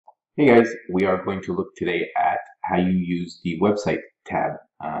Hey guys, we are going to look today at how you use the website tab,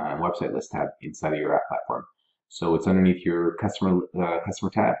 website list tab inside of your app platform. So it's underneath your customer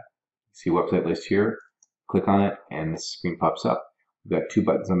tab. You see website list here. Click on it, and this screen pops up. We've got two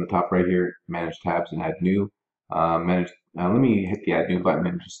buttons on the top right here: Manage Tabs and Add New. Let me hit the Add New button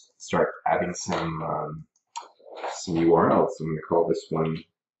and just start adding some URLs. I'm going to call this one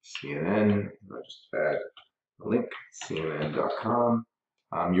CNN. I'll just add a link, CNN.com.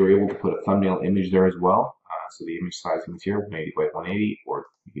 You're able to put a thumbnail image there as well. So the image sizing is here, 180 by 180, or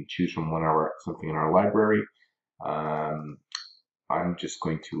you can choose from something in our library. I'm just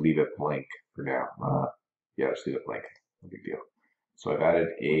going to leave it blank for now. Yeah, just leave it blank. No big deal. So I've added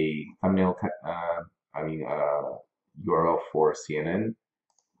a thumbnail, URL for CNN.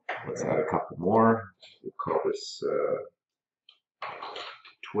 Let's add a couple more. We'll call this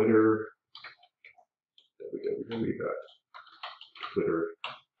Twitter.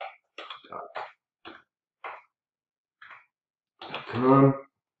 Twitter.com.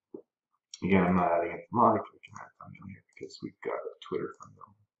 Again, I'm not adding it to mine. We can add a thumbnail here because we've got a Twitter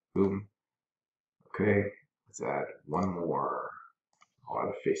thumbnail. Boom. Okay, let's add one more. I'll add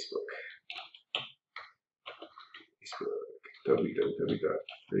a Facebook.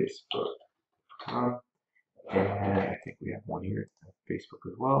 www.facebook.com. And I think we have one here at Facebook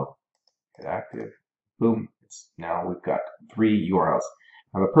as well. Hit active. Boom. Now we've got 3 URLs.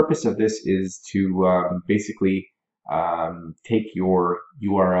 Now the purpose of this is to basically take your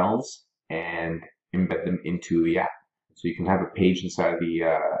URLs and embed them into the app. So you can have a page inside of the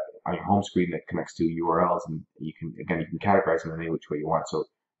on your home screen that connects to URLs, and you can categorize them in any which way you want. So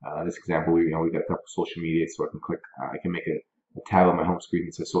this example, we've got a couple social media, so I can make a tab on my home screen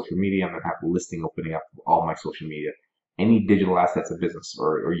that says social media. I'm going to have a listing opening up of all my social media. Any digital assets of business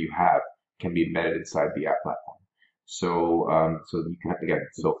or you have can be embedded inside the app platform. So so you can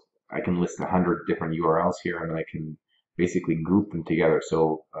so I can list 100 different URLs here, and then I can basically group them together.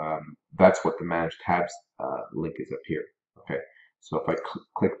 So that's what the Manage Tabs link is up here. Okay, so if I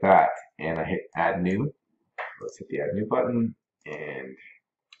click that and I hit Add New, let's hit the Add New button, and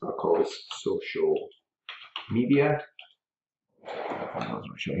I'll call this Social Media. I don't know if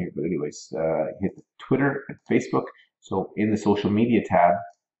I'm showing here, but anyways, hit Twitter and Facebook. So in the Social Media tab,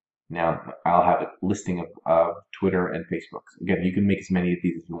 now I'll have a listing of Twitter and Facebook. Again, you can make as many of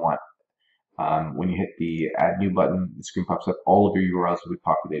these as you want. When you hit the Add New button, the screen pops up. All of your URLs will be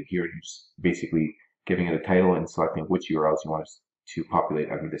populated here, and you're just basically giving it a title and selecting which URLs you want to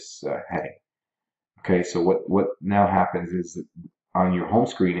populate under this heading. Okay, so what now happens is that on your home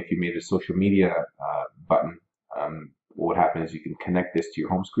screen, if you made a social media button, what would happen is you can connect this to your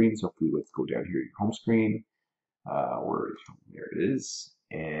home screen. So if let's go down here to your home screen, there it is,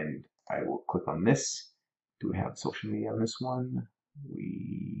 and I will click on this. Do we have social media on this one?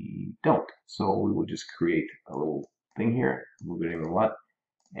 We don't. So we will just create a little thing here, move it anywhere we want,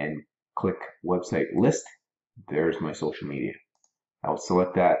 and click website list. There's my social media. I will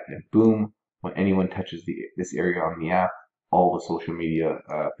select that, and boom, when anyone touches this area on the app, all the social media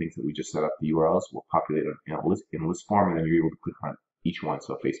things that we just set up, the URLs, will populate in list form, and then you're able to click on each one.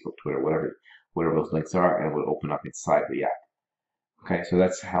 So Facebook, Twitter, whatever those links are, and it will open up inside the app. Okay, so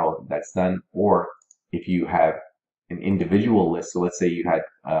that's how that's done. Or if you have an individual list, so let's say you had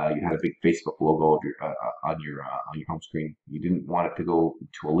a big Facebook logo of on your home screen, you didn't want it to go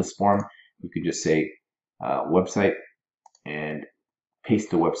to a list form, you could just say website and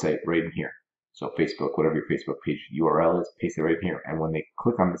paste the website right in here. So Facebook, whatever your Facebook page URL is, paste it right in here, and when they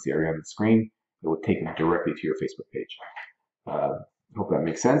click on this area on the screen, it will take them directly to your Facebook page. Hope that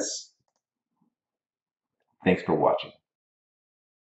makes sense. Thanks for watching.